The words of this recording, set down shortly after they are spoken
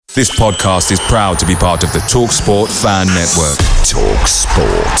This podcast is proud to be part of the TalkSport Fan Network.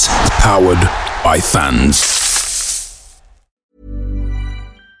 TalkSport. Powered by fans.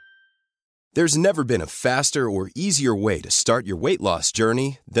 There's never been a faster or easier way to start your weight loss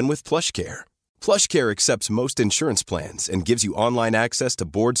journey than with PlushCare. PlushCare accepts most insurance plans and gives you online access to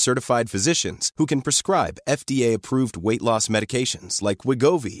board-certified physicians who can prescribe FDA-approved weight loss medications like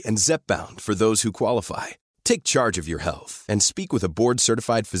Wegovy and Zepbound for those who qualify. Take charge of your health and speak with a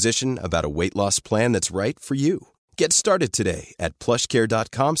board-certified physician about a weight loss plan that's right for you. Get started today at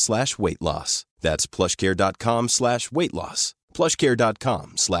plushcare.com/weight loss. That's plushcare.com/weight loss.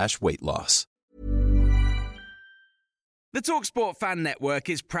 plushcare.com/weight loss. The TalkSport Fan Network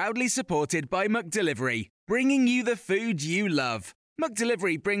is proudly supported by McDelivery, bringing you the food you love.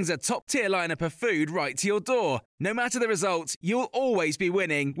 McDelivery brings a top-tier lineup of food right to your door. No matter the result, you'll always be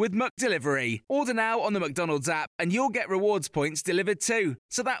winning with McDelivery. Order now on the McDonald's app and you'll get rewards points delivered too.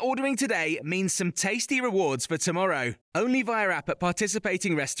 So that ordering today means some tasty rewards for tomorrow. Only via app at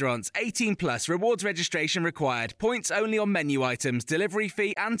participating restaurants. 18 plus rewards registration required. Points only on menu items, delivery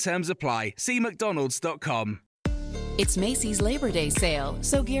fee and terms apply. See mcdonalds.com. It's Macy's Labor Day sale,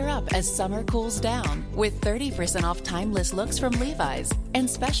 so gear up as summer cools down with 30% off timeless looks from Levi's and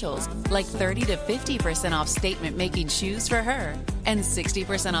specials like 30 to 50% off statement-making shoes for her and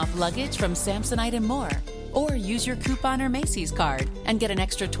 60% off luggage from Samsonite and more. Or use your coupon or Macy's card and get an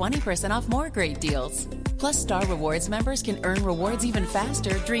extra 20% off more great deals. Plus, Star Rewards members can earn rewards even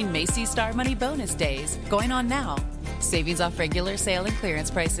faster during Macy's Star Money Bonus Days, going on now. Savings off regular sale and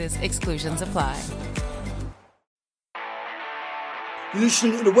clearance prices. Exclusions apply. You're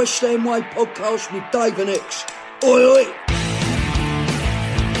listening to the West Ham Way podcast with Dave and X. Oi, oi!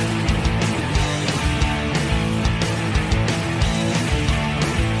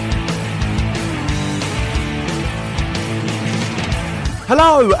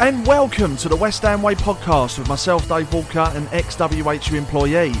 Hello and welcome to the West Ham Way podcast with myself, Dave Walker, an ex-WHU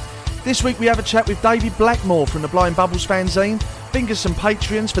employee. This week we have a chat with David Blackmore from the Blind Bubbles fanzine, finger some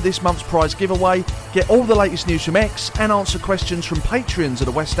Patreons for this month's prize giveaway, get all the latest news from X and answer questions from Patreons of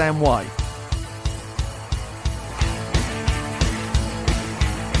the West Ham Way.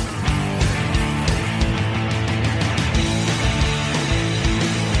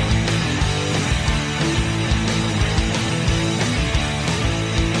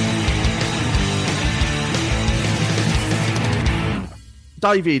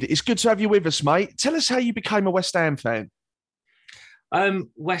 David, it's good to have you with us, mate. Tell us how you became a West Ham fan.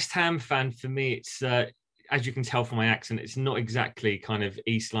 West Ham fan, for me, it's as you can tell from my accent, it's not exactly kind of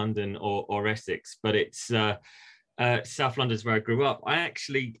East London or Essex, but it's South London's where I grew up. I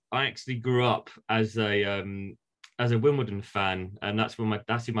actually grew up as a Wimbledon fan, and that's who my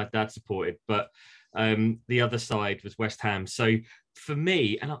dad supported. But the other side was West Ham. So for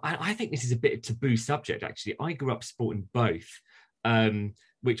me, and I think this is a bit of a taboo subject. Actually, I grew up supporting both,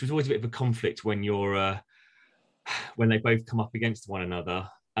 which was always a bit of a conflict when you're. When they both come up against one another.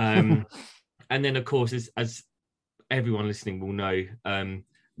 And then, of course, as everyone listening will know,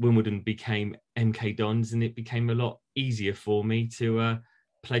 Wimbledon became MK Dons, and it became a lot easier for me to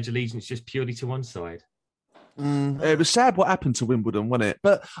pledge allegiance just purely to one side. It was sad what happened to Wimbledon, wasn't it?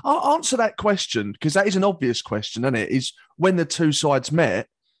 But I'll answer that question, because that is an obvious question, isn't it? Is when the two sides met,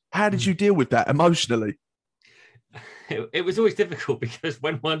 how did you deal with that emotionally? It was always difficult because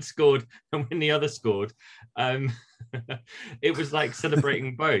when one scored and when the other scored, it was like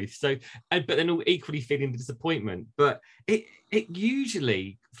celebrating both. So, but then all equally feeling the disappointment. But it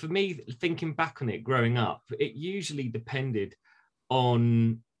usually, for me, thinking back on it, growing up, it usually depended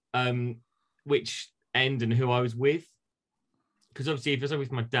on which end and who I was with. Because obviously, if I was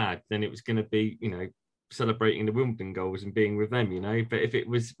with my dad, then it was going to be, celebrating the Wimbledon goals and being with them, but if it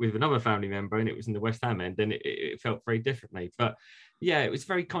was with another family member and it was in the West Ham end, then it felt very differently. But yeah, it was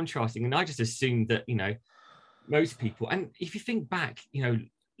very contrasting, and I just assumed that most people, and if you think back a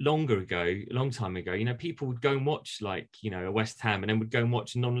long time ago, people would go and watch a West Ham and then would go and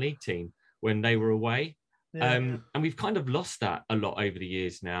watch a non-league team when they were away. Yeah. And we've kind of lost that a lot over the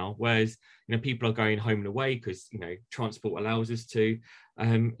years now, whereas people are going home and away because transport allows us to,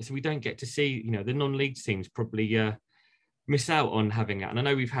 so we don't get to see the non-league teams probably miss out on having that. And I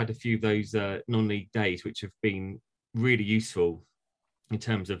know we've had a few of those non-league days which have been really useful in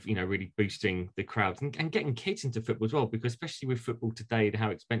terms of really boosting the crowds and getting kids into football as well, because especially with football today and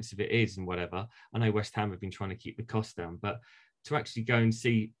how expensive it is and whatever, I know West Ham have been trying to keep the costs down, but to actually go and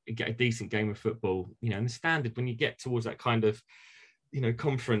get a decent game of football, and the standard when you get towards that kind of,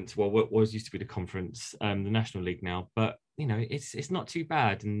 conference, well, what was used to be the conference, the National League now, but, it's not too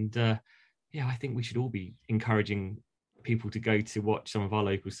bad. And I think we should all be encouraging people to go to watch some of our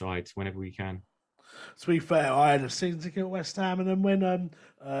local sides whenever we can. To be fair, I had a season ticket at West Ham, and then when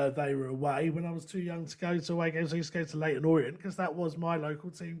they were away, when I was too young to go to away games, I used to go to Leyton Orient because that was my local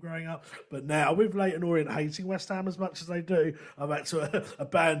team growing up. But now, with Leyton Orient hating West Ham as much as they do, I've had to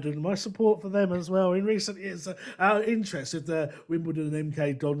abandon my support for them as well. In recent years, our interest in the Wimbledon and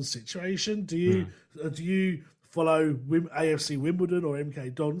MK Dons situation, do you follow AFC Wimbledon or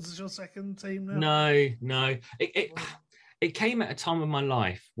MK Dons as your second team now? No. It came at a time of my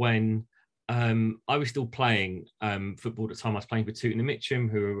life when I was still playing football at the time. I was playing for Tooting and Mitcham,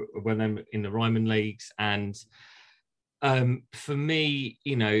 who were well known in the Ryman leagues. And for me,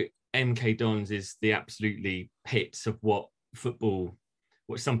 MK Dons is the absolutely pits of what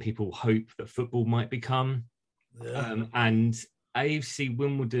some people hope that football might become. Yeah. And AFC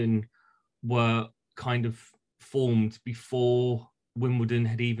Wimbledon were kind of formed before Wimbledon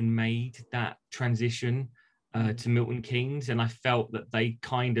had even made that transition to Milton Keynes. And I felt that they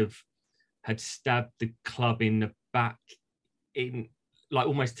kind of had stabbed the club in the back, in like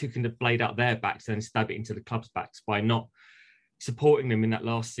almost taking the blade out their backs and stab it into the club's backs by not supporting them in that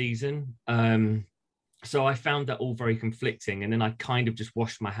last season. So I found that all very conflicting, and then I kind of just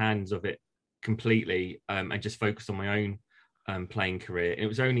washed my hands of it completely and just focused on my own playing career. And it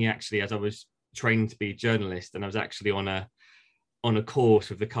was only actually as I was training to be a journalist, and I was actually on a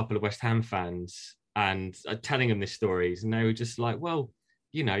course with a couple of West Ham fans and telling them these stories, and they were just like, well,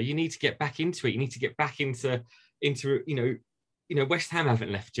 you need to get back into it. You need to get back into West Ham haven't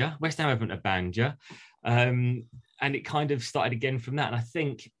left you. West Ham haven't abandoned you. And it kind of started again from that. And I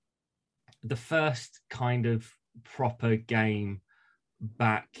think the first kind of proper game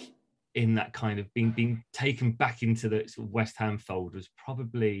back in that kind of being taken back into the sort of West Ham fold was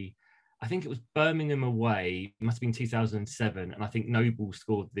probably, I think it was Birmingham away. It must have been 2007. And I think Noble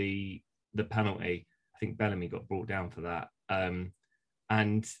scored the penalty. I think Bellamy got brought down for that.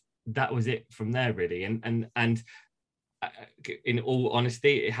 And that was it from there, really. And in all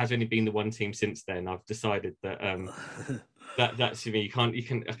honesty, it has only been the one team since then. I've decided that that's me. I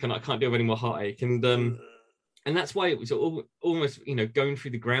can't do any more heartache. And that's why it was almost going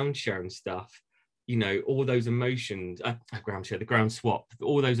through the ground share and stuff. All those emotions, the ground swap,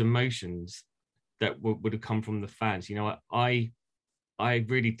 all those emotions that would have come from the fans. I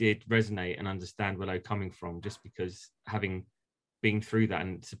really did resonate and understand where they're coming from, just because having been through that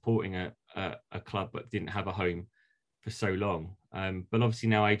and supporting a club that didn't have a home for so long. But obviously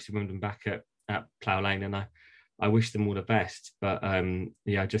now AFC Wimbledon back at Plough Lane, and I wish them all the best. But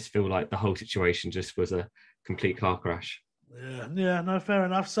I just feel like the whole situation just was a complete car crash. Yeah, no, fair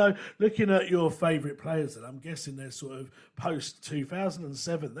enough. So looking at your favourite players, and I'm guessing they're sort of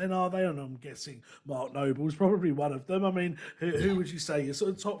post-2007 then, are they? And I'm guessing Mark Noble's probably one of them. I mean, who would you say your sort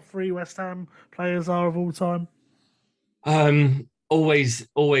of top three West Ham players are of all time?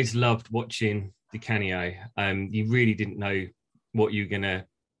 Always loved watching Di Canio. You really didn't know what you were gonna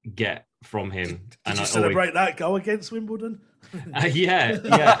get from him. Did you celebrate that goal against Wimbledon?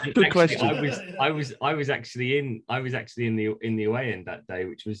 Yeah. Good question. I was actually in the away end that day,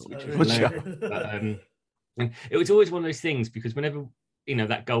 which was hilarious. But, and it was always one of those things, because whenever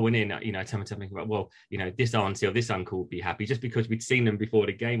that goal went in, I tell myself about, well, this auntie or this uncle would be happy just because we'd seen them before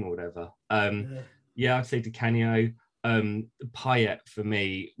the game or whatever. I'd say Di Canio. Payet for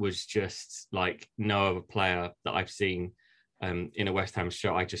me was just like no other player that I've seen in a West Ham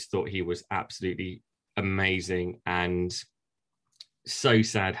shirt. I just thought he was absolutely amazing, and so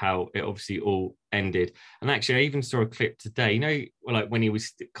sad how it obviously all ended. And actually, I even saw a clip today, like when he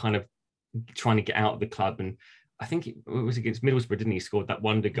was kind of trying to get out of the club, and I think it was against Middlesbrough, didn't he? Scored that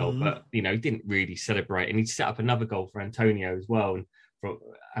wonder goal, but didn't really celebrate, and he set up another goal for Antonio as well,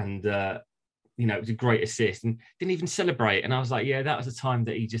 and it was a great assist, and didn't even celebrate. And I was like, yeah, that was a time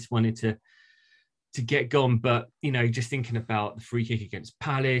that he just wanted to get gone. But, just thinking about the free kick against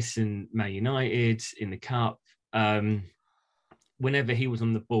Palace and Man United in the Cup, whenever he was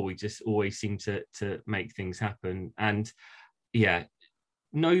on the ball, he just always seemed to make things happen. And yeah,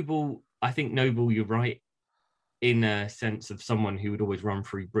 Noble, you're right, in a sense of someone who would always run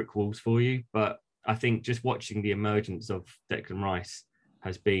through brick walls for you. But I think just watching the emergence of Declan Rice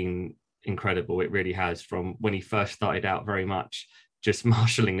has been incredible. It really has, from when he first started out very much just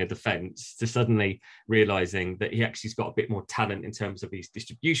marshalling the defence to suddenly realising that he actually's got a bit more talent in terms of his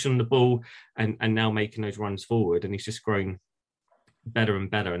distribution on the ball and now making those runs forward. And he's just grown better and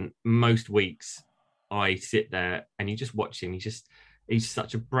better. And most weeks I sit there and you just watch him. He's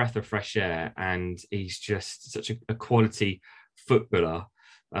such a breath of fresh air, and he's just such a quality footballer.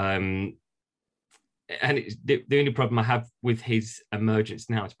 And the only problem I have with his emergence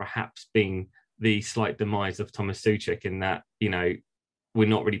now is perhaps being the slight demise of Thomas Suchek in that, we're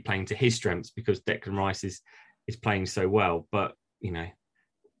not really playing to his strengths because Declan Rice is playing so well. But, you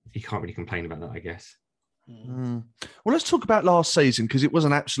can't really complain about that, I guess. Well, let's talk about last season, because it was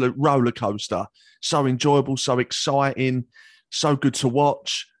an absolute roller coaster. So enjoyable, so exciting, so good to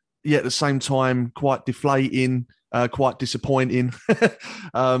watch, yet at the same time quite deflating, quite disappointing,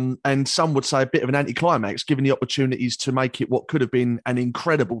 and some would say a bit of an anticlimax, given the opportunities to make it what could have been an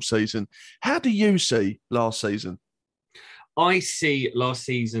incredible season. How do you see last season? I see last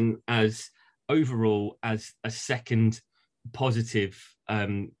season as overall as a second positive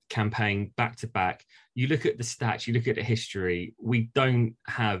campaign back to back. You look at the stats, you look at the history, we don't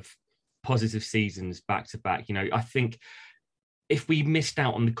have positive seasons back to back. I think if we missed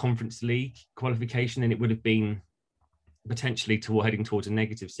out on the Conference League qualification, then it would have been potentially heading towards a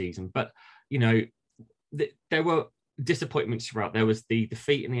negative season. But, there were disappointments throughout. There was the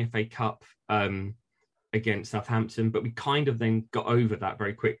defeat in the FA Cup against Southampton, but we kind of then got over that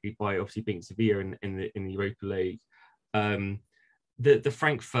very quickly by obviously beating Sevilla in the Europa League. The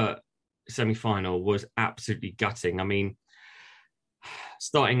Frankfurt semi-final was absolutely gutting. I mean,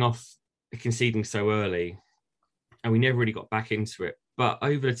 starting off conceding so early, and we never really got back into it. But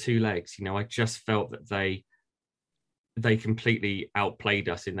over the two legs, I just felt that they completely outplayed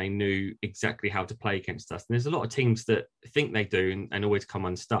us, and they knew exactly how to play against us. And there's a lot of teams that think they do and always come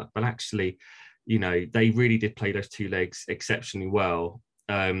unstuck, but actually, they really did play those two legs exceptionally well.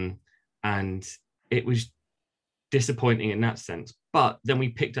 And it was disappointing in that sense. But then we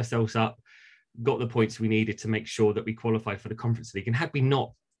picked ourselves up, got the points we needed to make sure that we qualified for the Conference League. And had we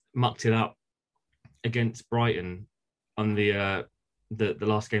not mucked it up against Brighton on the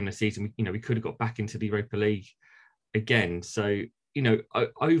last game of the season, we could have got back into the Europa League again. So,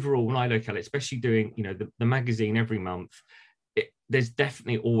 overall, when I look at it, especially doing, the magazine every month, there's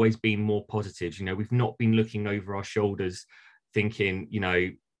definitely always been more positives. We've not been looking over our shoulders thinking,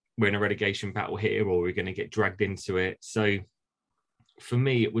 we're in a relegation battle here or we're going to get dragged into it. So for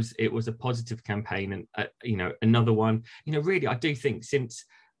me, it was a positive campaign. And, another one, really, I do think since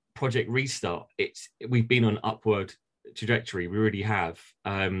Project Restart, we've been on upward trajectory. We really have,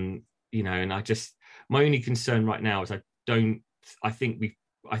 and my only concern right now is I think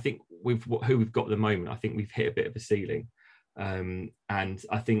with who we've got at the moment, I think we've hit a bit of a ceiling. And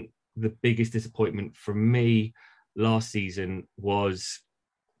I think the biggest disappointment for me last season was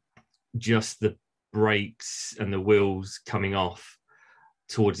just the brakes and the wheels coming off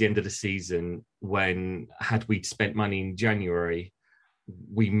towards the end of the season, when had we spent money in January,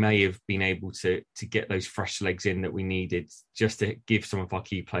 we may have been able to get those fresh legs in that we needed just to give some of our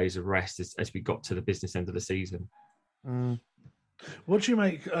key players a rest as we got to the business end of the season. What do you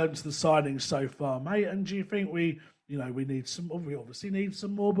make to the signings so far, mate? And do you think we need some? We obviously need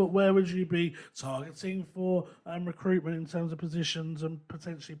some more, but where would you be targeting for recruitment in terms of positions and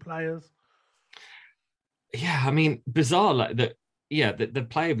potentially players? Yeah, I mean, bizarre like that. Yeah, the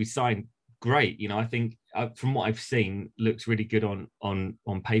player we signed, great. I think from what I've seen, looks really good on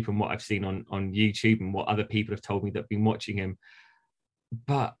paper, and what I've seen on YouTube and what other people have told me that have been watching him.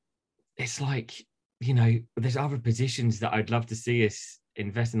 But it's like, there's other positions that I'd love to see us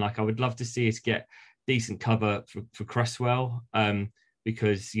invest in. Like, I would love to see us get decent cover for Cresswell,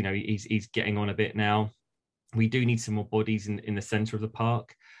 because he's getting on a bit now. We do need some more bodies in the centre of the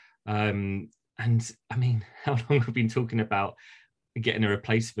park, and I mean, how long have we been talking about getting a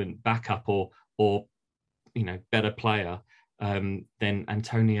replacement backup or better player than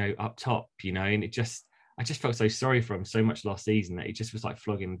Antonio up top, and I just felt so sorry for him so much last season that he just was like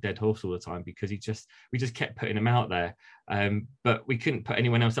flogging a dead horse all the time, because we just kept putting him out there. But we couldn't put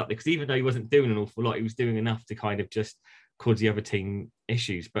anyone else up there, because even though he wasn't doing an awful lot, he was doing enough to kind of just cause the other team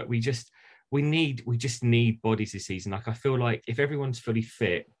issues. But we just need bodies this season. Like, I feel like if everyone's fully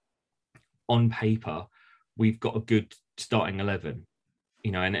fit on paper, we've got a good starting 11,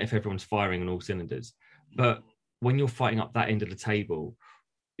 and if everyone's firing on all cylinders. But when you're fighting up that end of the table,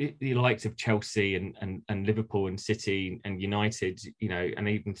 the likes of Chelsea and Liverpool and City and United, and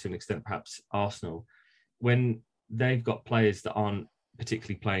even to an extent perhaps Arsenal, when they've got players that aren't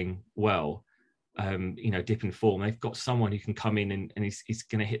particularly playing well, dip in form, they've got someone who can come in and he's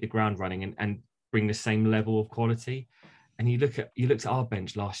going to hit the ground running and bring the same level of quality. And you looked at our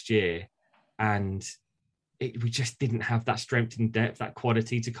bench last year, and we just didn't have that strength and depth, that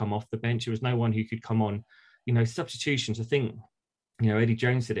quality to come off the bench. There was no one who could come on, substitutions. I think, Eddie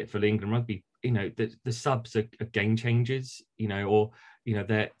Jones said it for England Rugby, the subs are game changers, or,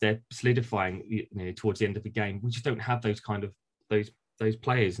 they're solidifying, towards the end of the game. We just don't have those kind of, those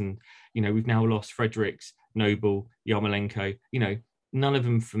players. And, we've now lost Fredericks, Noble, Yarmolenko, none of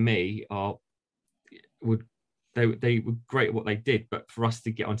them for me are would they were great at what they did, but for us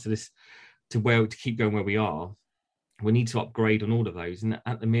to get onto this to keep going where we are, we need to upgrade on all of those. And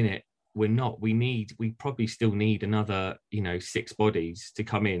at the minute, we're not. We probably still need another 6 bodies to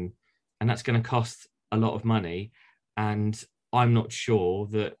come in, and that's going to cost a lot of money. And I'm not sure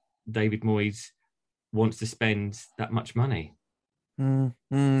that David Moyes wants to spend that much money.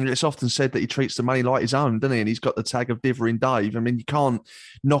 It's often said that he treats the money like his own, doesn't he? And he's got the tag of Dithering Dave. I mean, you can't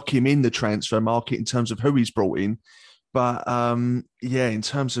knock him in the transfer market in terms of who he's brought in. But, in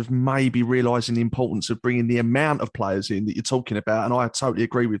terms of maybe realising the importance of bringing the amount of players in that you're talking about, and I totally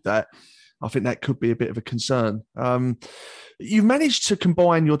agree with that, I think that could be a bit of a concern. You've managed to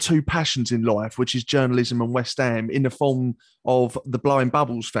combine your 2 passions in life, which is journalism and West Ham, in the form of the Blowing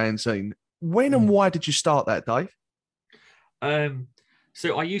Bubbles fanzine. When and why did you start that, Dave?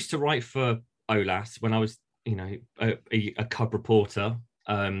 So I used to write for OLAS when I was, a cub reporter.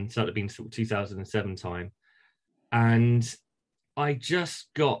 So that would have been sort of 2007 time. And I just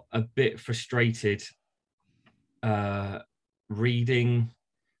got a bit frustrated reading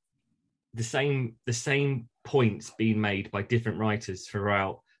the same points being made by different writers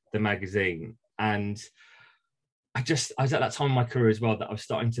throughout the magazine. And I was at that time in my career as well that I was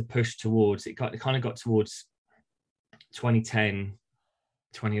starting to push towards, it kind of got towards 2010,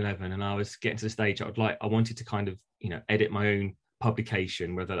 2011, and I was getting to the stage I wanted to kind of, edit my own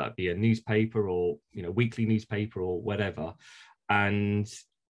publication, whether that be a newspaper or, weekly newspaper or whatever. And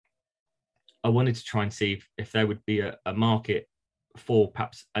I wanted to try and see if there would be a market for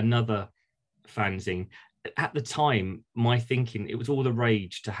perhaps another fanzine. At the time, my thinking, it was all the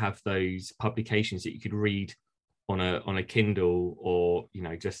rage to have those publications that you could read on a Kindle, or,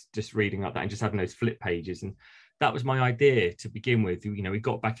 just reading like that and just having those flip pages. And that was my idea to begin with. We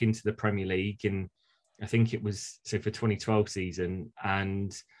got back into the Premier League, and I think it was for 2012 season,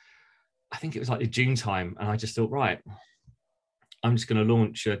 and I think it was like the June time, and I just thought, right, I'm just going to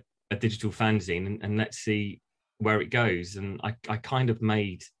launch a digital fanzine and let's see where it goes. And I kind of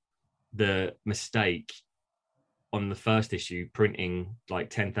made the mistake on the first issue printing like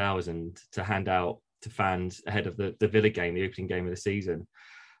 10,000 to hand out to fans ahead of the Villa game, the opening game of the season.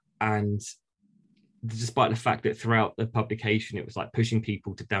 And despite the fact that throughout the publication, it was like pushing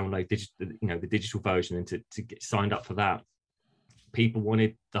people to download the digital version and to get signed up for that, people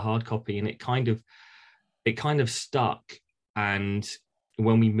wanted the hard copy, and it kind of stuck. And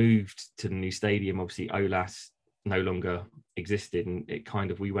when we moved to the new stadium, obviously OLAS no longer existed,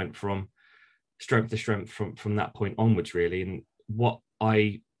 and we went from strength to strength from that point onwards, really. And what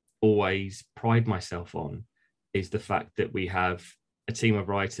I always pride myself on is the fact that we have a team of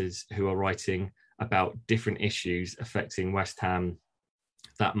writers who are writing about different issues affecting West Ham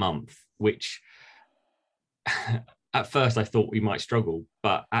that month, which at first I thought we might struggle,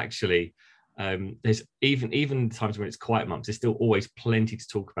 but actually there's even times when it's quiet months, there's still always plenty to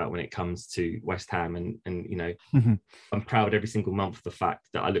talk about when it comes to West Ham. And I'm proud every single month of the fact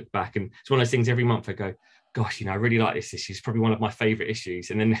that I look back, and it's one of those things every month I go, gosh, I really like this issue. It's probably one of my favorite issues.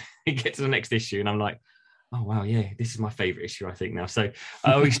 And then you get to the next issue and I'm like, oh wow, yeah, this is my favorite issue, I think, now. So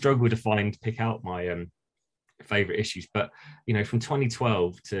I always struggle to pick out my favorite issues. But from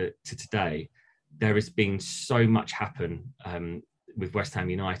 2012 to today, there has been so much happen with West Ham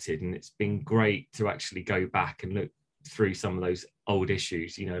United, and it's been great to actually go back and look through some of those old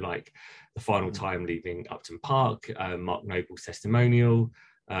issues, like the final time leaving Upton Park, Mark Noble's testimonial,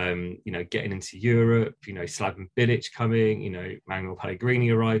 getting into Europe, Slaven Bilic coming, Manuel Pellegrini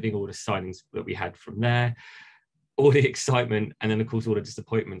arriving, all the signings that we had from there, all the excitement, and then of course all the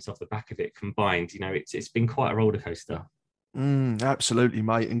disappointments off the back of it combined. It's been quite a roller coaster. Absolutely,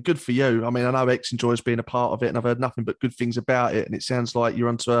 mate, and good for you. I mean, I know X enjoys being a part of it, and I've heard nothing but good things about it, and it sounds like you're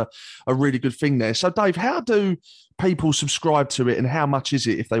onto a really good thing there. So, Dave, how do people subscribe to it, and how much is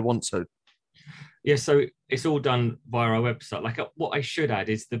it if they want to? Yeah, so it's all done via our website. Like, what I should add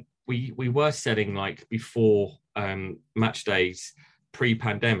is that we were selling like before match days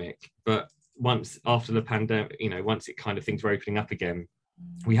pre-pandemic, but once after the pandemic, once it kind of things were opening up again,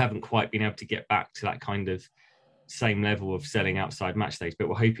 we haven't quite been able to get back to that kind of same level of selling outside match days. But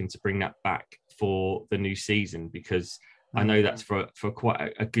we're hoping to bring that back for the new season, because I know that's for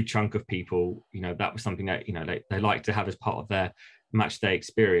quite a good chunk of people. That was something that they like to have as part of their match day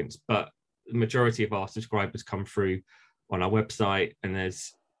experience. But the majority of our subscribers come through on our website, and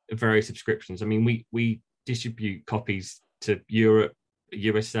there's various subscriptions. I mean, we distribute copies to Europe,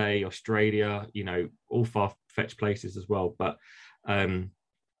 USA, Australia, all far-fetched places as well. But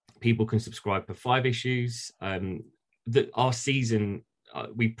people can subscribe for 5 issues. Our season,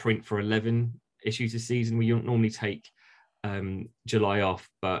 we print for 11 issues a season. We don't normally take July off,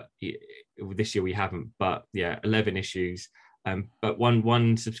 but This year we haven't, but yeah, 11 issues. But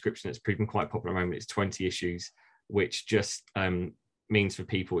one subscription that's proven quite popular at the moment is 20 issues, which just means for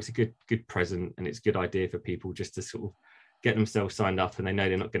people it's a good present, and it's a good idea for people just to sort of get themselves signed up, and they know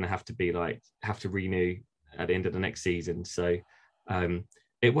they're not going to have to renew at the end of the next season. So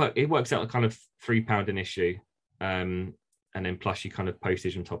it works out a kind of £3 an issue, and then plus you kind of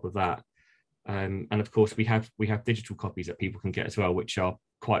postage on top of that. And of course we have digital copies that people can get as well, which are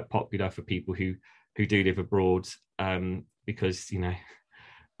quite popular for people who do live abroad, because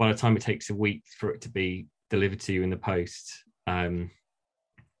by the time it takes a week for it to be delivered to you in the post,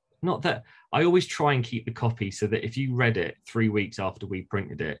 not that I always try and keep the copy so that if you read it 3 weeks after we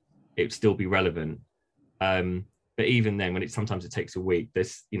printed it, it would still be relevant. But even then, when sometimes it takes a week,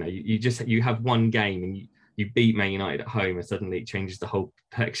 there's you have one game and you beat Man United at home, and suddenly it changes the whole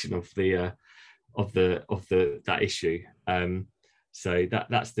collection of that issue. So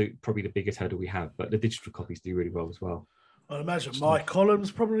that's probably the biggest hurdle we have. But the digital copies do really well as well. I imagine my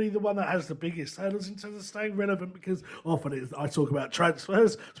column's probably the one that has the biggest hurdles in terms of staying relevant, because often I talk about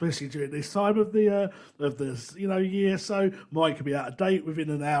transfers, especially during this time of the year. So mine can be out of date within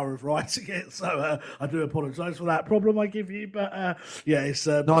an hour of writing it. So I do apologise for that problem I give you. But yeah, it's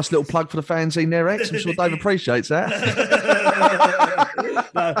nice little plug for the fanzine there, X. I'm sure Dave appreciates that.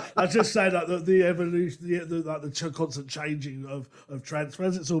 No, I just say that the evolution, the constant changing of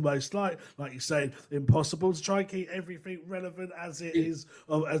transfers. It's almost like you said, impossible to try and keep everything relevant as it is,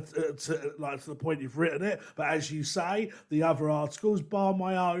 to the point you've written it. But as you say, the other articles, bar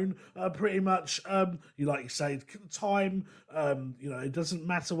my own, are pretty much like you say, time. It doesn't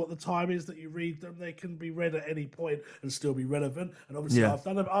matter what the time is that you read them; they can be read at any point and still be relevant. And obviously, I've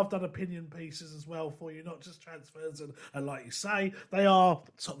done opinion pieces as well for you, not just transfers. And like you say,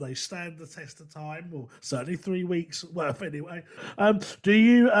 they stand the test of time, or certainly 3 weeks worth anyway. Do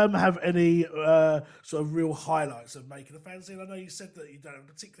you have any sort of real highlights of making a fanzine? I know you said that you don't have a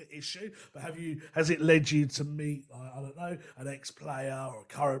particular issue, but has it led you to meet, I don't know, an ex-player or a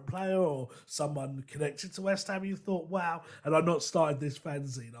current player or someone connected to West Ham? You thought, wow, and I've not started this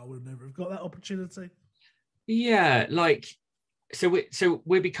fanzine, I would never have got that opportunity. Yeah, so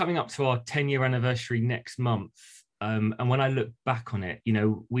we'll be coming up to our 10-year anniversary next month. And when I look back on it,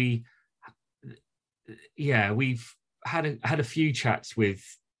 we've had a few chats with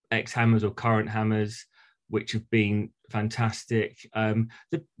ex-Hammers or current Hammers, which have been fantastic.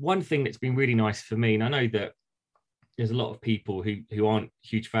 The one thing that's been really nice for me, and I know that there's a lot of people who aren't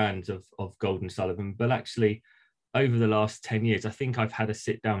huge fans of Gold and Sullivan, but actually over the last 10 years, I think I've had a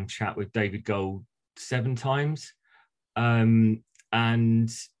sit-down chat with David Gold 7 times. And,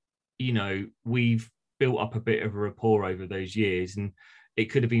 we've built up a bit of a rapport over those years, and it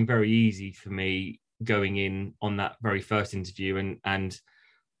could have been very easy for me going in on that very first interview and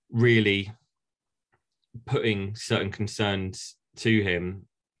really putting certain concerns to him,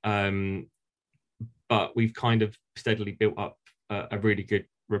 but we've kind of steadily built up a really good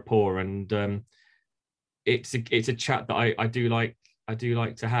rapport, and it's a chat that I do like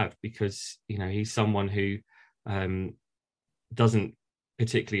to have, because he's someone who doesn't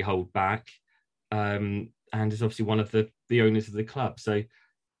particularly hold back, and is obviously one of the owners of the club. So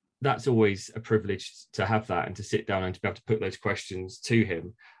that's always a privilege to have that, and to sit down and to be able to put those questions to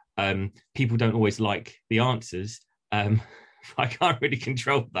him. People don't always like the answers. I can't really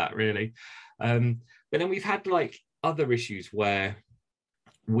control that, really. But then we've had other issues where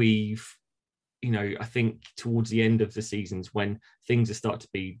we've, I think towards the end of the seasons, when things are start to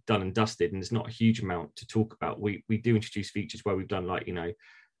be done and dusted and there's not a huge amount to talk about, we do introduce features where we've done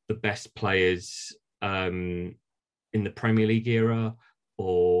the best players in the Premier League era,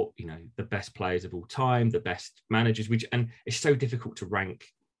 or the best players of all time, the best managers, and it's so difficult to rank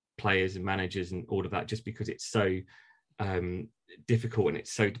players and managers and all of that, just because it's so difficult, and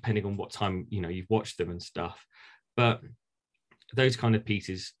it's so depending on what time you've watched them and stuff. But those kind of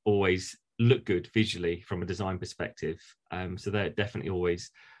pieces always look good visually from a design perspective, so they're definitely always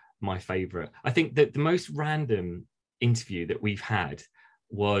my favorite. I think that the most random interview that we've had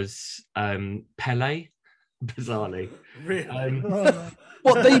was Pele, bizarrely. Really?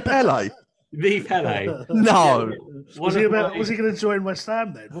 What, the Pele? The Pele. No. Was he going to join West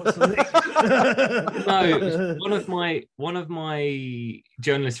Ham then? What's the link? No, one of my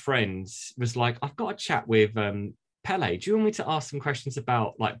journalist friends was like, I've got a chat with Pele. Do you want me to ask some questions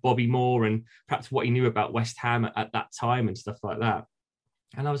about Bobby Moore and perhaps what he knew about West Ham at that time and stuff like that?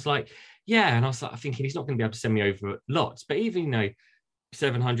 And I was like, yeah. And I was thinking he's not going to be able to send me over lots, but even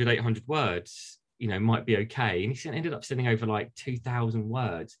 700, 800 words, might be okay. And he ended up sending over 2,000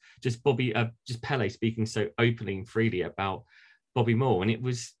 words. Just Pele speaking so openly and freely about Bobby Moore, and it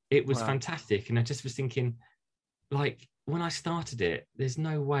was Wow. fantastic. And I just was thinking, like, when I started it, there's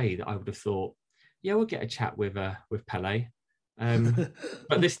no way that I would have thought, yeah, we'll get a chat with Pele.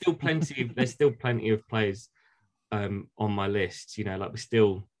 But there's still plenty of players on my list. You know, like we're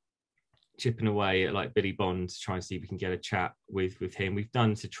still chipping away at like Billy Bond to try and see if we can get a chat with him. We've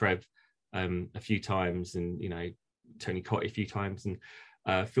done to Trev a few times, and you know, Tony Cottee a few times, and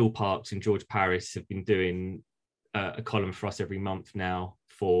Phil Parks and George Paris have been doing a column for us every month now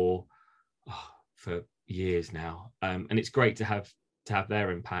for years now, and it's great to have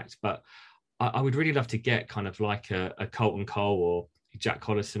their impact. But I would really love to get kind of like a Colton Cole or Jack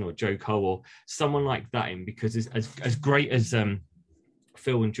Collison or Joe Cole or someone like that in, because as great as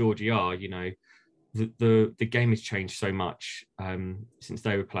Phil and Georgie are, you know, the game has changed so much since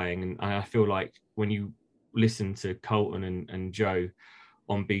they were playing, and I feel like when you listen to Colton and Joe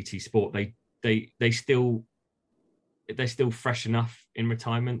on BT Sport, they're still fresh enough in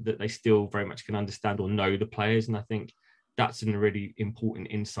retirement that they still very much can understand or know the players, and I think that's a really important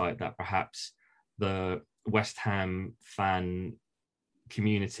insight that perhaps the West Ham fan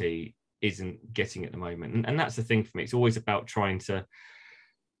community isn't getting at the moment. And that's the thing for me. It's always about trying to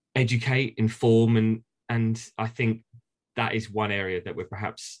educate, inform, and I think that is one area that we're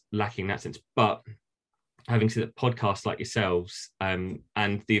perhaps lacking in that sense. But having said that, podcasts like yourselves and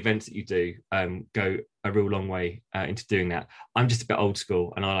the events that you do go a real long way into doing that. I'm just a bit old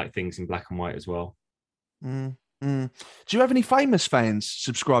school, and I like things in black and white as well. Do you have any famous fans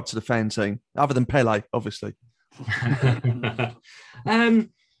subscribe to the fanzine other than Pele, obviously? Do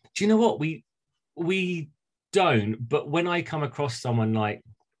you know what, we don't, but when I come across someone like,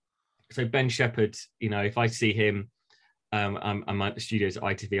 so Ben Shepherd, you know, if I see him, I'm at the studios at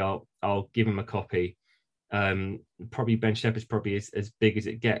ITV, I'll give him a copy. Probably Ben Shepherd's probably as big as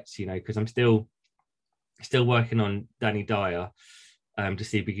it gets, you know, because I'm still working on Danny Dyer to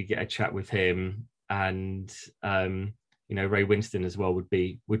see if we could get a chat with him, and you know, Ray Winston as well would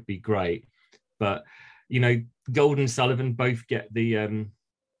be great. But you know, Gold and Sullivan both get the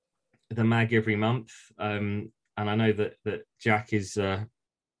mag every month, and I know that Jack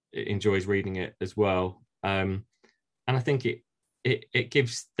enjoys reading it as well, and I think it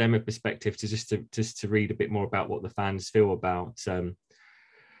gives them a perspective to just to read a bit more about what the fans feel about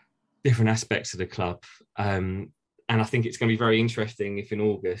different aspects of the club, and I think it's going to be very interesting if in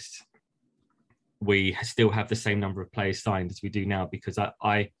August we still have the same number of players signed as we do now, because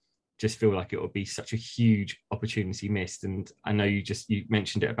I just feel like it will be such a huge opportunity missed. And I know you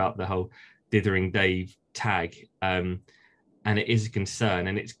mentioned it about the whole Dithering Dave tag, and it is a concern,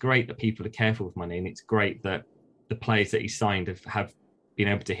 and it's great that people are careful with money, and it's great that the players that he signed have been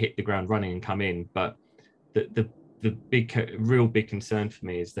able to hit the ground running and come in. But the real big concern for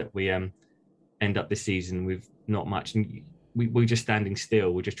me is that we end up this season with not much, and we're just standing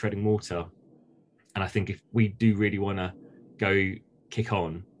still, we're just treading water. And I think if we do really want to go kick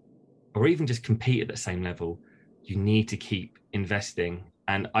on, or even just compete at the same level, you need to keep investing.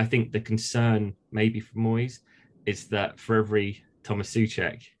 And I think the concern maybe for Moyes is that for every Thomas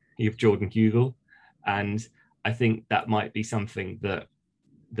Souček, you have Jordan Hugill. And I think that might be something that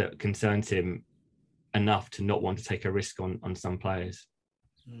concerns him enough to not want to take a risk on some players.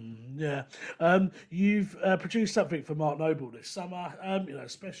 Yeah. You've produced something for Mark Noble this summer, you know,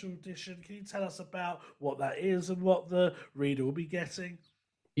 special edition. Can you tell us about what that is and what the reader will be getting?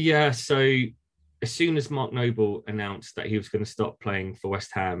 Yeah, so as soon as Mark Noble announced that he was going to stop playing for West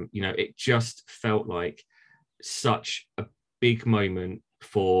Ham, you know, it just felt like such a big moment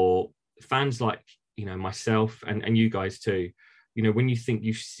for fans like, you know, myself and you guys too. You know, when you think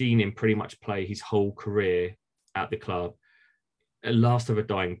you've seen him pretty much play his whole career at the club, last of a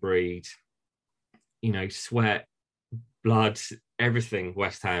dying breed, you know, sweat, blood, everything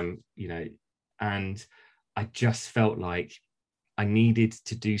West Ham, you know, and I just felt like I needed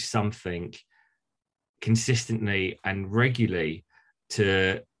to do something consistently and regularly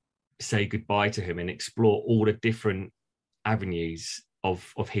to say goodbye to him and explore all the different avenues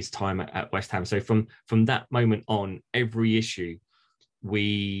of his time at West Ham. So from that moment on, every issue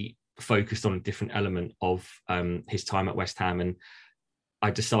we focused on a different element of his time at West Ham, and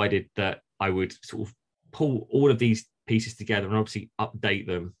I decided that I would sort of pull all of these pieces together and obviously update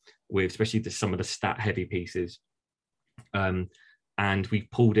them with especially some of the stat heavy pieces, and we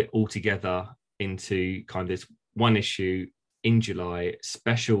pulled it all together into kind of this one issue in July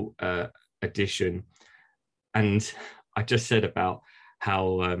special edition. And I just said about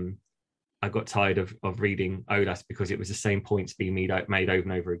how I got tired of reading Olas because it was the same points being made over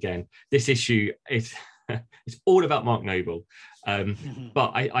and over again. This issue is it's all about Mark Noble,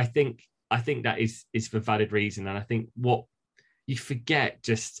 but I think that is for valid reason. And I think what you forget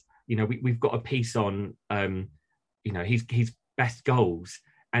just, we've got a piece on, his best goals.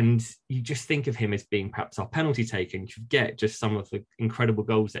 And you just think of him as being perhaps our penalty taker. You forget just some of the incredible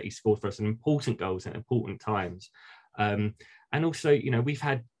goals that he scored for us, and important goals at important times. And also, we've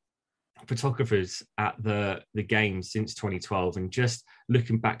had photographers at the games since 2012, and just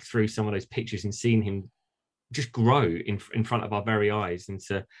looking back through some of those pictures and seeing him just grow in front of our very eyes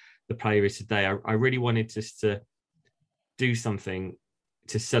into the player he is today. I really wanted just to do something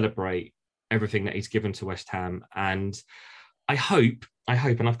to celebrate everything that he's given to West Ham. And I hope,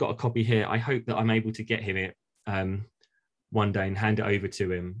 and I've got a copy here, I hope that I'm able to get him it one day and hand it over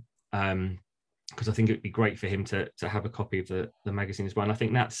to him, because I think it would be great for him to have a copy of the magazine as well. And I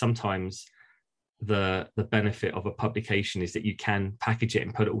think that's sometimes the benefit of a publication, is that you can package it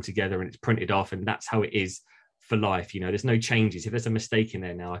and put it all together and it's printed off, and that's how it is for life. There's no changes. If there's a mistake in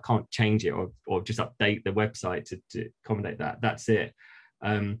there now, I can't change it or just update the website to accommodate that. That's it.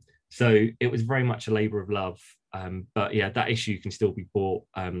 So it was very much a labour of love. But yeah, that issue can still be bought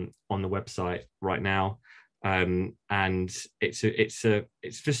on the website right now. And it's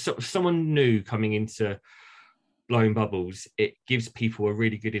for someone new coming into Blowing Bubbles. It gives people a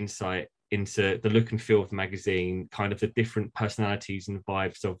really good insight into the look and feel of the magazine, kind of the different personalities and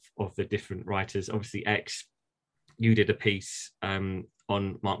vibes of the different writers. Obviously, you did a piece on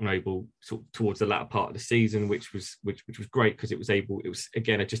Mark Noble towards the latter part of the season, which was great, because it was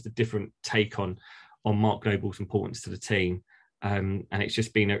again just a different take on Mark Noble's importance to the team, and it's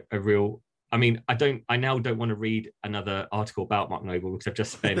just been a real. I mean, I now don't want to read another article about Mark Noble, because I've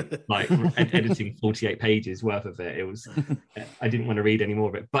just spent editing 48 pages worth of it. I didn't want to read any more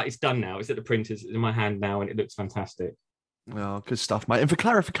of it, but it's done now. It's at the printers, it's in my hand now, and it looks fantastic. Oh, good stuff, mate. And for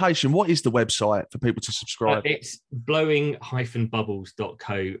clarification, what is the website for people to subscribe? It's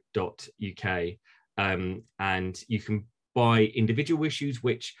blowing-bubbles.co.uk, and you can buy individual issues,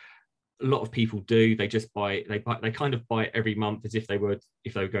 which a lot of people do. They just buy. They kind of buy it every month as if they were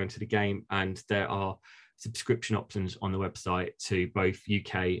going to the game. And there are subscription options on the website to both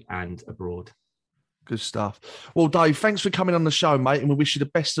UK and abroad. Good stuff. Well, Dave, thanks for coming on the show, mate, and we wish you the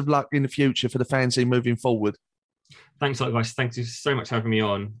best of luck in the future for the fanzine moving forward. Thanks a lot, guys. Thank you so much for having me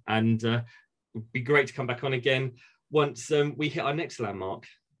on, and it'd be great to come back on again once we hit our next landmark.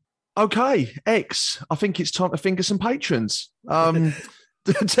 Okay, X, I think it's time to finger some patrons.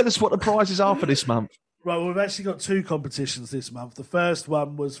 Tell us what the prizes are for this month. Right, well, we've actually got two competitions this month. The first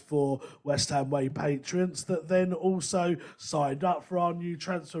one was for West Ham Way patrons that then also signed up for our new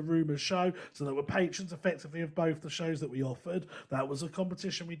Transfer Rumours show. So that were patrons effectively of both the shows that we offered. That was a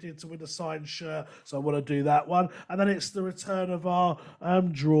competition we did to win a signed shirt. So I want to do that one. And then it's the return of our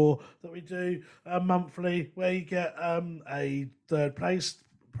draw that we do monthly, where you get a third place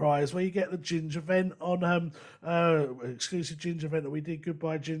prize, where you get the Ginger Vent on exclusive Ginger Vent that we did,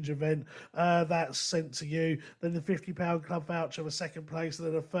 Goodbye Ginger Vent, that's sent to you. Then the £50 club voucher for second place, and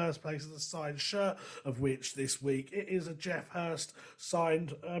then the first place is a signed shirt, of which this week it is a Jeff Hurst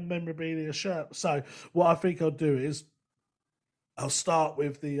signed memorabilia shirt. So what I think I'll do is I'll start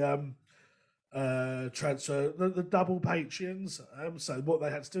with the transfer, the double Patreons. So what they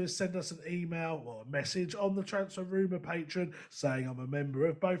had to do is send us an email or a message on the Transfer Rumour Patreon saying, I'm a member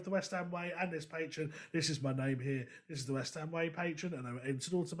of both the West Ham Way and this patron. This is my name here. This is the West Ham Way patron, and they were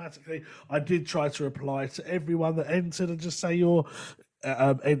entered automatically. I did try to reply to everyone that entered and just say your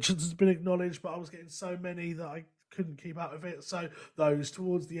entrance has been acknowledged, but I was getting so many that I couldn't keep up with it. So those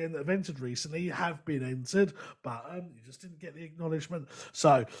towards the end that have entered recently have been entered, but you just didn't get the acknowledgement.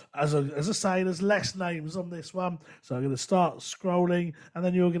 So as I say, there's less names on this one. So I'm going to start scrolling, and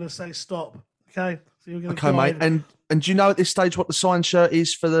then you're going to say stop. Okay. So you're going to mate. And do you know at this stage what the signed shirt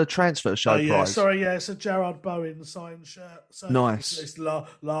is for the transfer show prize? It's a Gerard Bowen signed shirt. So nice. It's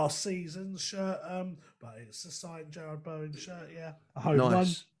last season's shirt, but it's a signed Gerard Bowen shirt. Yeah, a home one.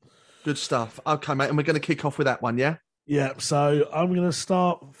 Good stuff. Okay, mate, and we're going to kick off with that one, yeah? Yeah, so I'm going to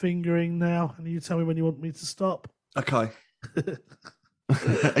start fingering now, and you tell me when you want me to stop. Okay.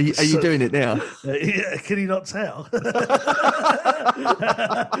 Are you doing it now? Yeah, can you not tell? You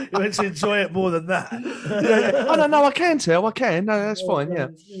want to enjoy it more than that. Yeah. Oh, no, I can tell. I can. No, that's fine, yeah.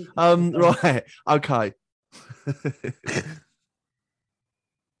 Right, okay.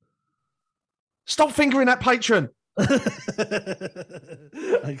 Stop fingering that patron.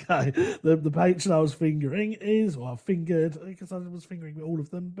 Okay, the patron I was fingering is, well, I fingered because I was fingering all of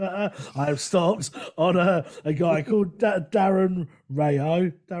them, but I have stopped on a guy called Darren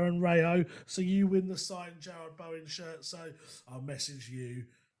Rayo. So you win the signed Gerard Bowen shirt. So I'll message you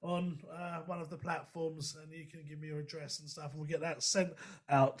on one of the platforms, and you can give me your address and stuff, and we'll get that sent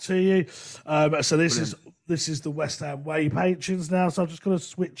out to you. So this is the West Ham Way patrons now. So I'm just going to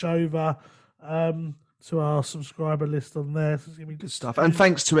switch over to our subscriber list on there. So it's gonna be good stuff. And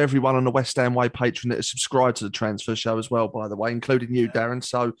thanks to everyone on the West Ham Way Patreon that has subscribed to the Transfer Show as well, by the way, including you, Darren.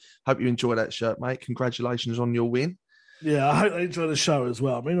 So hope you enjoy that shirt, mate. Congratulations on your win. Yeah, I hope they enjoy the show as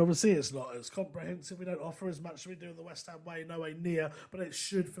well. I mean, obviously, it's not as comprehensive. We don't offer as much as we do in the West Ham Way, no way near, but it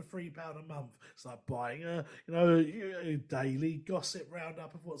should for £3 a month. It's like buying a daily gossip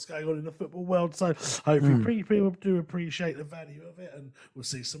roundup of what's going on in the football world. So hopefully people do appreciate the value of it, and we'll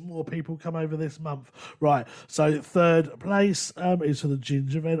see some more people come over this month. Right, so third place is for the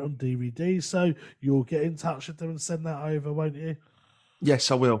Ginge event on DVD. So you'll get in touch with them and send that over, won't you? Yes,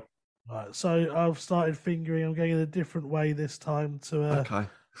 I will. Right, so I've started fingering. I'm going in a different way this time to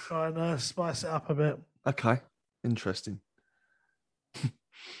try and spice it up a bit. Okay, interesting.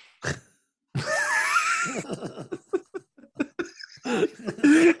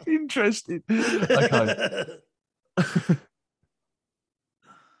 Interesting. Okay.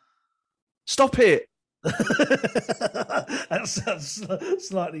 Stop it. That sounds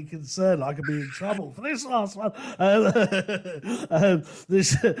slightly concerned. I could be in trouble for this last one.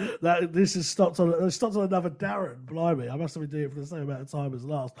 This has stopped on another Darren. Blimey, I must have been doing it for the same amount of time as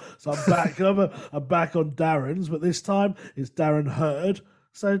last. So I'm back. I'm back on Darren's, but this time it's Darren Hurd.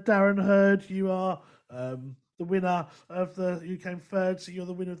 So Darren Hurd, you are the winner of you came third, so you're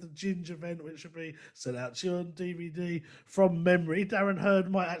the winner of the Ginge event, which will be sent out to you on DVD from memory. Darren Hurd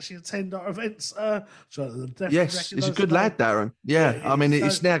might actually attend our events. Yes, he's a good lad, Darren. Yeah, I mean,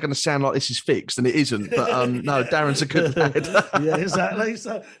 it's now going to sound like this is fixed, and it isn't. But no, Darren's a good lad. Yeah, exactly.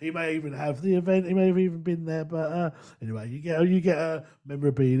 So he may even have the event. He may have even been there. But anyway, you get a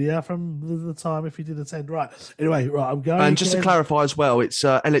memorabilia from the time if you did attend. Right. Anyway, right. I'm going. And just to clarify as well, it's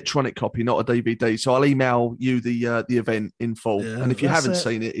an electronic copy, not a DVD. So I'll email you the event in full, and if you haven't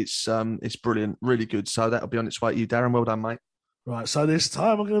seen it, it's brilliant, really good. So that'll be on its way to you, Darren. Well done, mate. Right, so this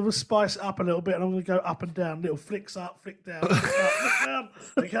time I'm going to spice it up a little bit, and I'm going to go up and down, little flicks up, flick down, flick up,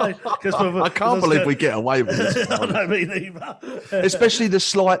 flick down. Okay, I can't believe we get away with this. I mean, either. Especially the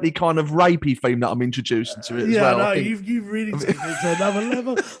slightly kind of rapey theme that I'm introducing to it as well. Yeah, no, you've really taken it to another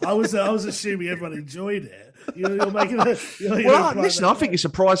level. I was assuming everyone enjoyed it. You're making it. Listen, I think it's a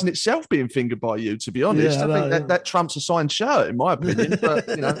prize in itself being fingered by you. To be honest, I think that trumps a signed shirt, in my opinion. But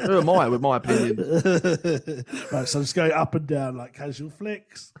who am I with my opinion? Right, so I'm just going up and down like casual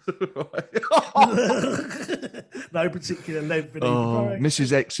flicks. No particular length.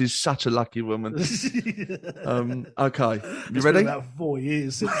 Mrs. X is such a lucky woman. Okay, you ready? Been about 4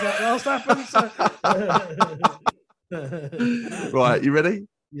 years since that last happened. Right, you ready?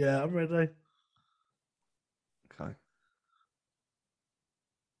 Yeah, I'm ready. Okay.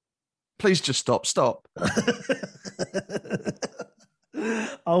 Please just stop.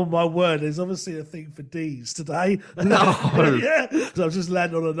 Oh my word! There's obviously a thing for D's today. No, yeah. So I've just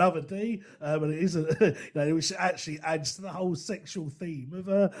landed on another D, but it isn't. Which actually adds to the whole sexual theme of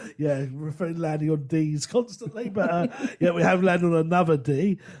referring landing on D's constantly. But we have landed on another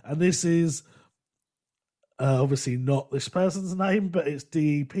D, and this is obviously not this person's name, but it's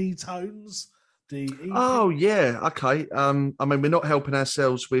DEP Tones. Oh yeah, okay. I mean, we're not helping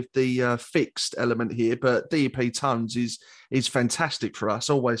ourselves with the fixed element here, but DEP Tones is fantastic for us.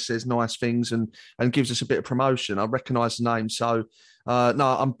 Always says nice things and gives us a bit of promotion. I recognise the name, so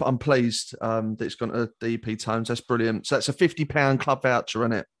no, I'm pleased that it's gone to DEP Tones. That's brilliant. So that's a £50 club voucher,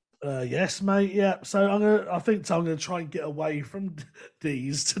 isn't it? Yes, mate. Yeah. So I think I'm going to try and get away from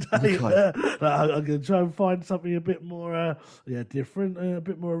D's today. Okay. I'm going to try and find something a bit more, different, a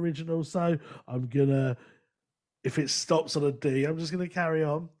bit more original. So I'm gonna, if it stops on a D, I'm just going to carry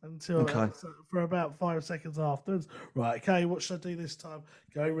on until for about 5 seconds afterwards. Right. Okay. What should I do this time?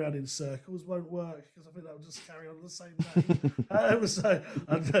 Going around in circles won't work because I think that will just carry on the same day. So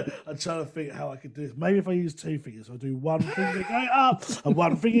I'm trying to think how I could do this. Maybe if I use two fingers, I'll do one finger going up and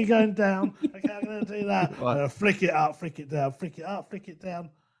one finger going down. Okay, I'm going to do that. Right. Flick it up, flick it down, flick it up, flick it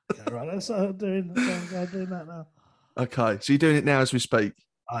down. Okay, right. That's what I'm doing. I'm doing that now. Okay, so you're doing it now as we speak?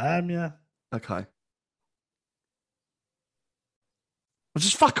 I am, yeah. Okay. Well,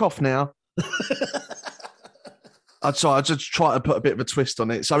 just fuck off now. I just try to put a bit of a twist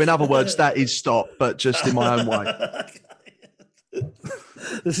on it. So in other words, that is stop, but just in my own way.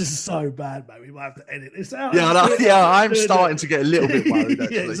 This is so bad, mate. We might have to edit this out. I'm starting to get a little bit worried,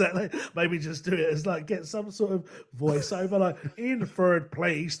 actually. Yeah, exactly. Maybe just do it as like get some sort of voiceover, like in third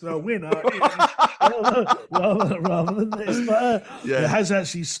place, the winner rather than this. But it has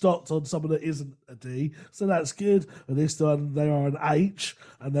actually stopped on someone that isn't a D, so that's good. And this one, they are an H,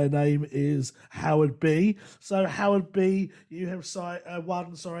 and their name is Howard B. So Howard B, you have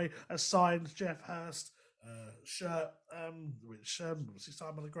a signed Jeff Hurst shirt, which obviously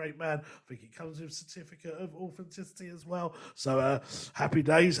Simon a great man. I think it comes with a certificate of authenticity as well. So happy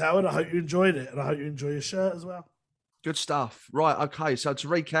days, Howard. I hope you enjoyed it, and I hope you enjoy your shirt as well. Good stuff. Right, okay, so to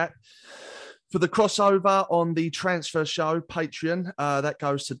recap, for the crossover on the Transfer Show Patreon, that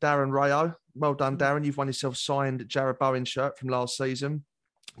goes to Darren Rayo. Well done, Darren. You've won yourself signed Jared Bowen shirt from last season.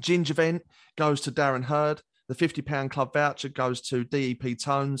 Ginge event goes to Darren Hurd. The £50 club voucher goes to DEP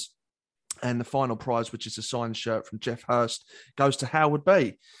Tones. And the final prize, which is a signed shirt from Jeff Hurst, goes to Howard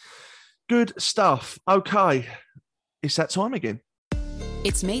B. Good stuff. Okay, it's that time again.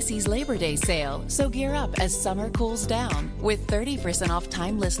 It's Macy's Labor Day sale, so gear up as summer cools down with 30% off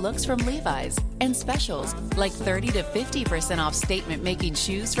timeless looks from Levi's and specials like 30 to 50% off statement-making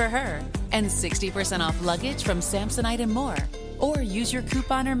shoes for her and 60% off luggage from Samsonite and more. Or use your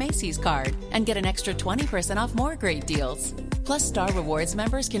coupon or Macy's card and get an extra 20% off more great deals. Plus, Star Rewards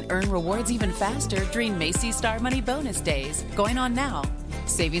members can earn rewards even faster during Macy's Star Money Bonus Days, going on now.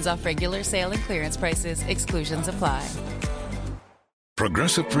 Savings off regular sale and clearance prices. Exclusions apply.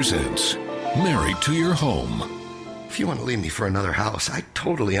 Progressive presents Married to Your Home. If you want to leave me for another house, I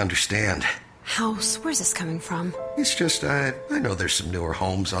totally understand. House? Where's this coming from? It's just, I know there's some newer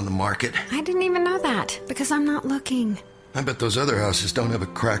homes on the market. I didn't even know that, because I'm not looking. I bet those other houses don't have a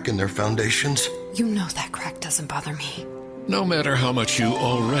crack in their foundations. You know that crack doesn't bother me. No matter how much you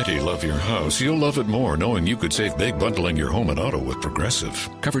already love your house, you'll love it more knowing you could save big bundling your home and auto with Progressive.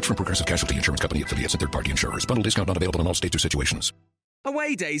 Coverage from Progressive Casualty Insurance Company, affiliates, and third-party insurers. Bundle discount not available in all states or situations.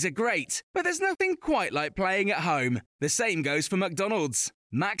 Away days are great, but there's nothing quite like playing at home. The same goes for McDonald's.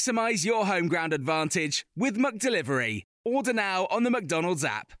 Maximise your home ground advantage with McDelivery. Order now on the McDonald's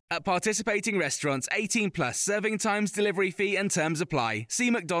app. At participating restaurants, 18 plus, serving times, delivery fee and terms apply. See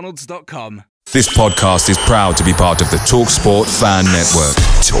mcdonalds.com. This podcast is proud to be part of the TalkSport Fan Network.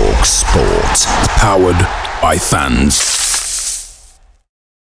 TalkSport. Powered by fans.